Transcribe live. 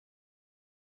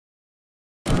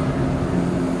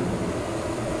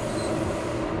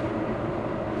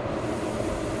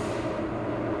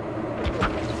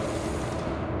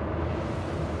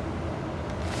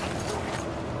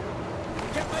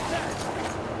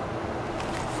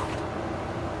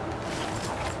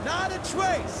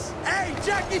trace! Hey,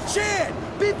 Jackie Chan!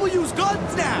 People use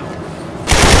guns now!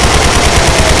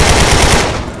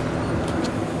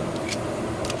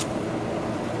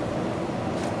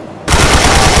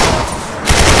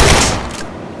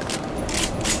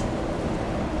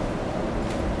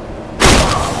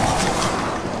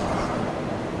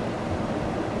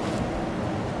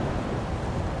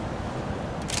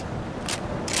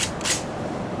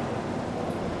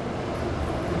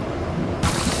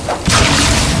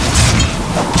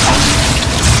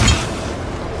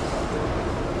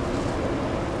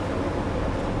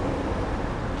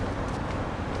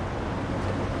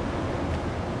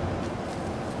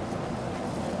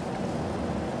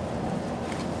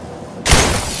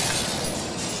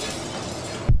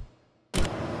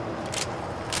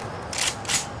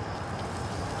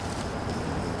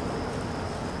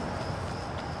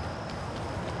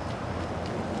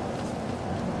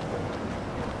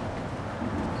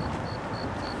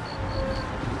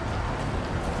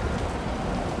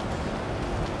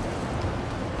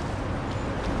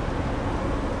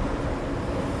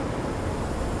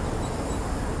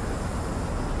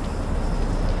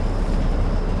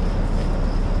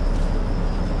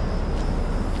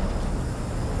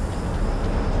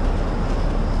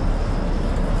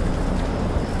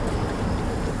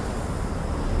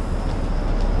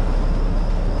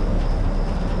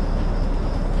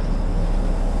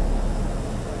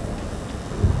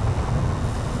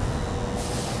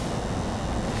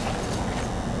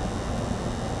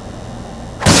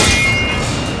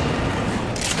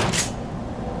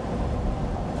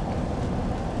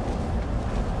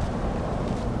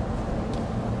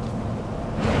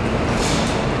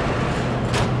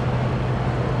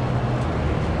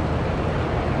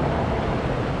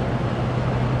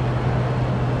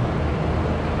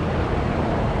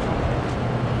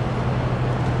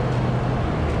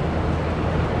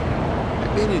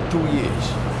 Been in 2 years.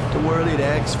 Too early to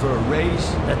ask for a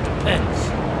raise? That depends.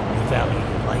 You value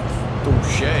your life.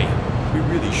 Touche. We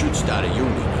really should start a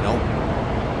union, you know?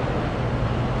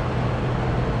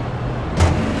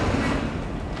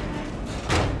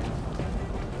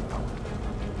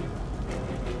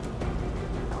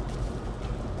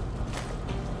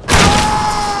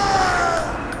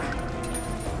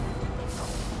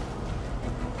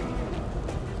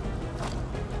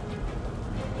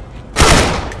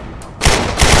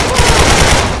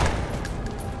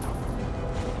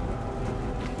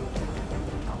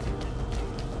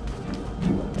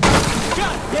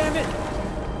 Damn it!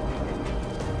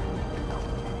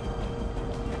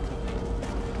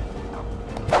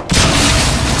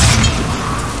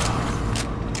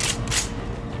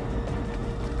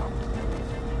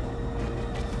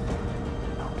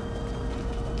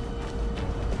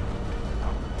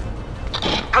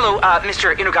 Hello,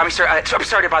 Mr. Inugami, sir. I'm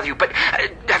sorry to bother you, but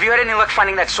have you had any luck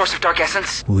finding that source of dark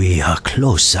essence? We are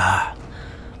closer.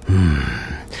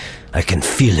 I can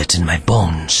feel it in my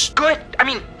bones. Good. I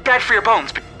mean, bad for your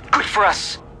bones, but good for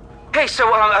us. Hey, so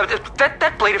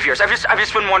that blade of yours. I've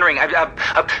just been wondering.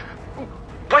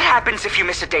 What happens if you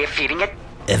miss a day of feeding it?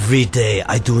 Every day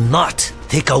I do not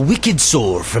take a wicked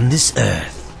soul from this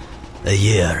earth, a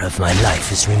year of my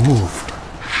life is removed.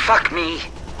 Fuck me.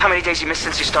 How many days you missed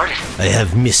since you started? I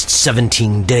have missed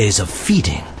 17 days of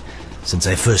feeding since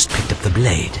I first picked up the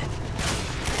blade.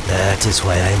 That is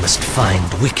why I must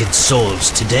find wicked souls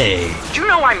today. You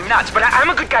know I'm nuts, but I'm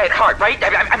a good guy at heart, right?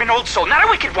 I'm an old soul, not a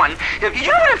wicked one. You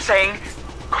know what I'm saying?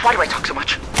 Why do I talk so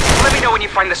much? Let me know when you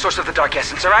find the source of the dark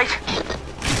essence, all right?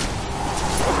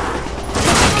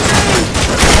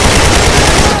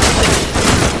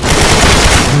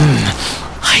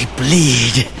 I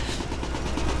bleed.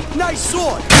 Nice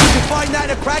sword! You can find that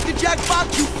in a Cracker Jack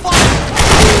box, you fuck!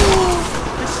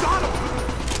 You shot him!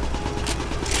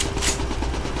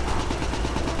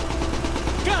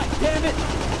 God damn it!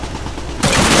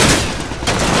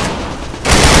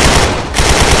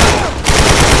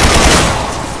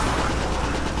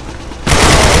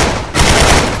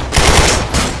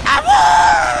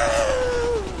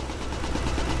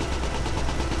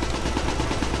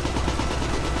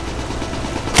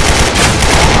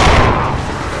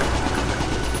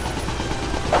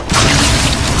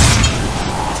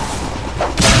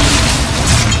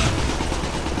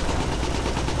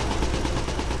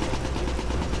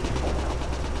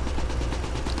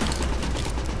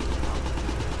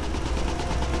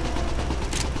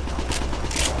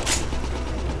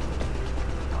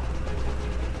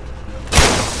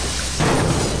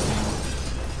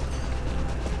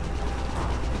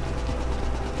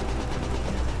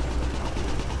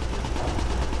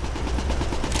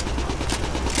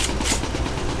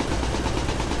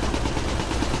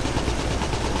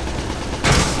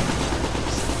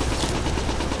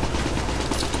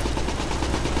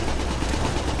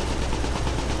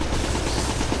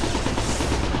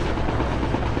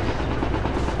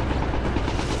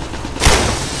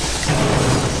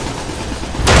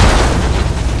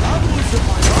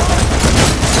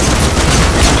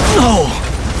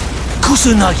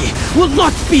 Kusunagi will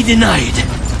not be denied!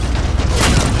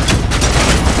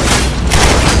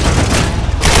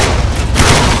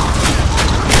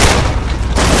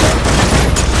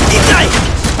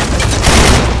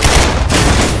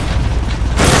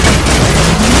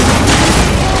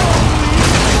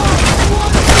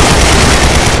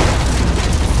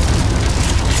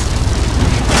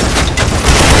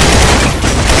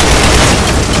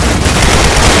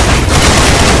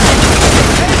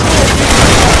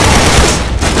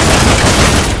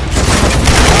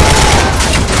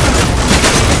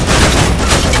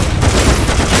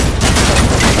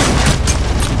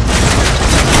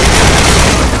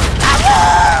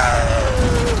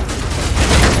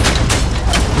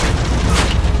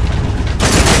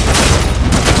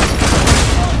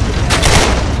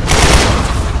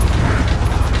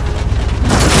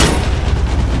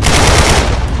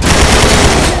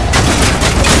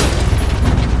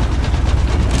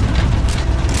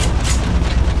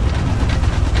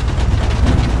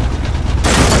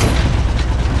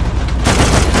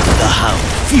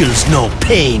 Feels no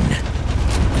pain.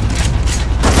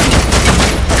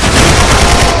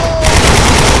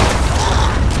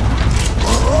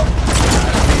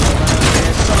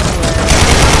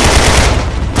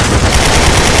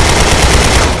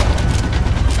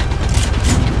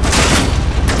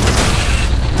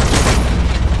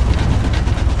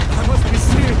 I must be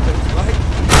seeing things, right?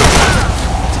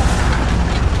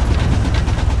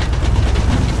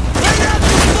 Lay out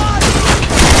the body!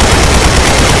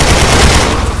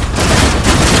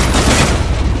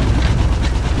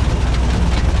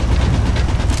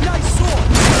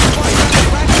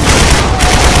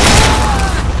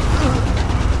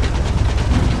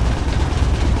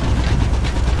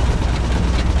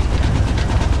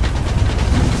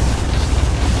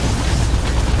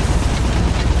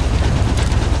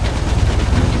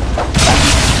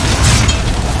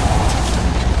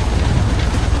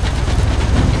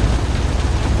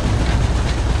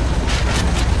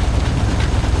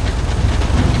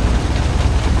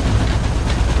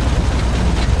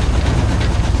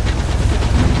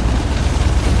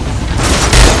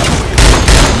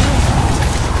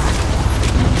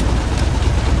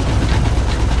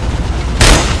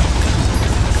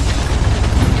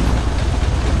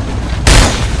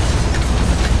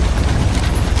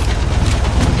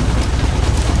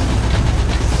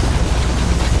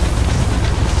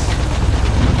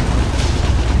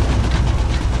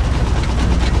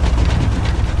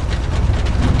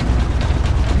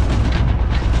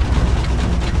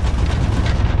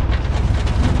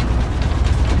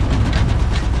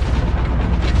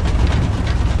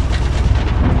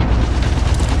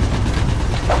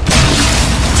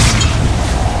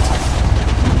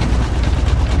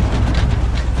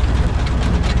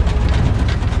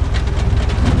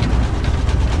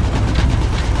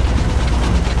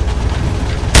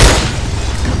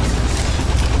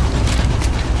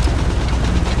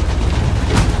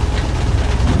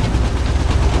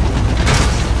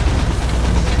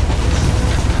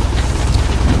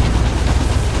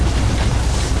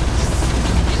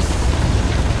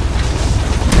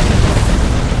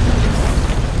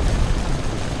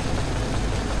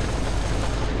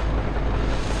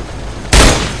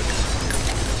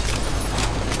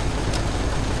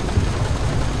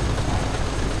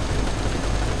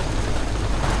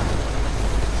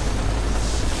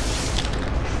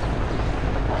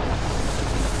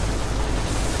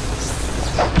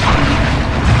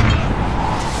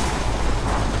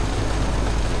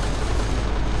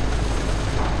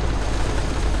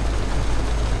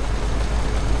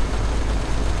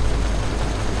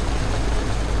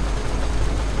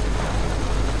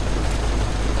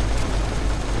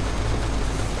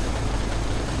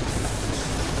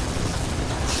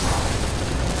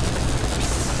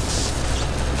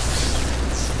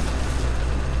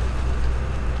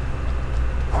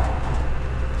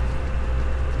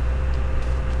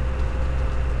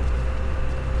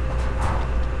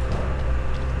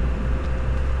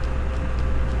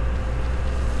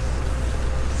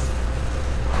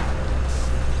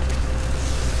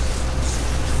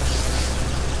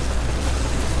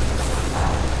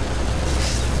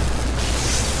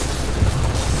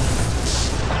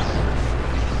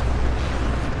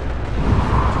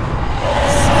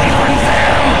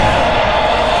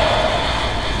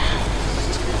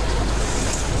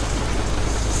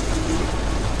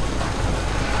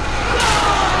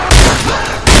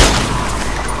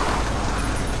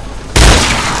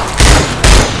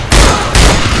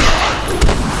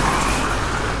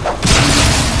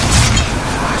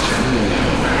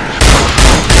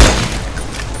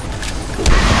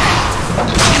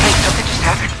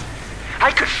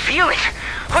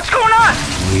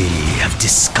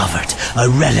 discovered a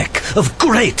relic of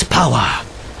great power.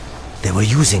 They were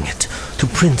using it to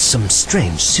print some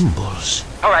strange symbols.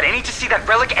 Alright, I need to see that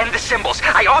relic and the symbols.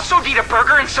 I also need a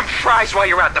burger and some fries while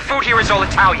you're out. The food here is all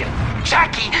Italian.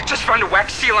 Jackie just found a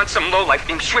wax seal on some lowlife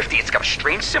named Swifty. It's got a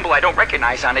strange symbol I don't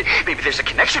recognize on it. Maybe there's a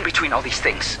connection between all these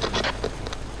things.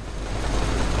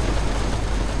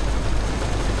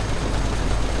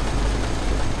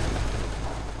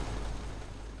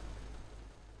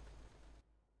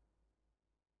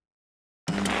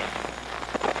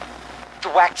 The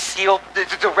wax seal,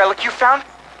 the relic you found?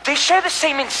 They share the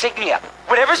same insignia.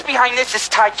 Whatever's behind this is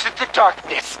tied to the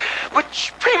darkness.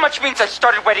 Which pretty much means I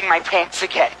started wetting my pants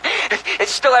again. I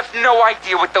still have no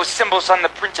idea what those symbols on the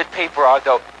printed paper are,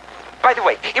 though. By the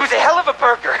way, it was a hell of a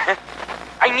burger.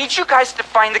 I need you guys to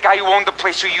find the guy who owned the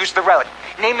place who used the relic.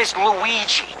 Name is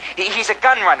Luigi. He's a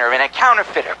gun runner and a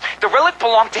counterfeiter. The relic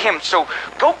belonged to him, so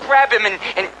go grab him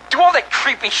and do all that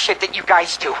creepy shit that you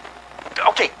guys do.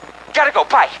 Okay, gotta go,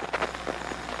 bye.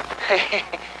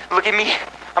 Look at me.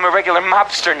 I'm a regular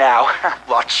mobster now.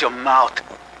 Watch your mouth.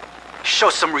 Show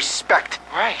some respect.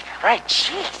 Right,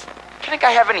 jeez. Do you think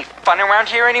I have any fun around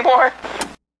here anymore?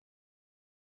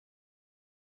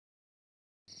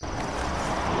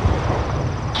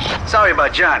 Sorry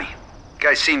about Johnny.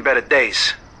 Guy's seen better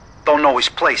days. Don't know his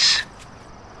place.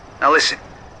 Now listen,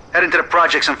 head into the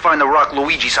projects and find the rock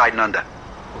Luigi's hiding under.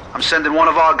 I'm sending one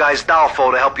of our guys,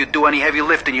 Dalfo, to help you do any heavy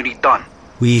lifting you need done.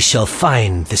 We shall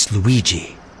find this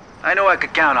Luigi. I know I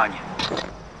could count on you.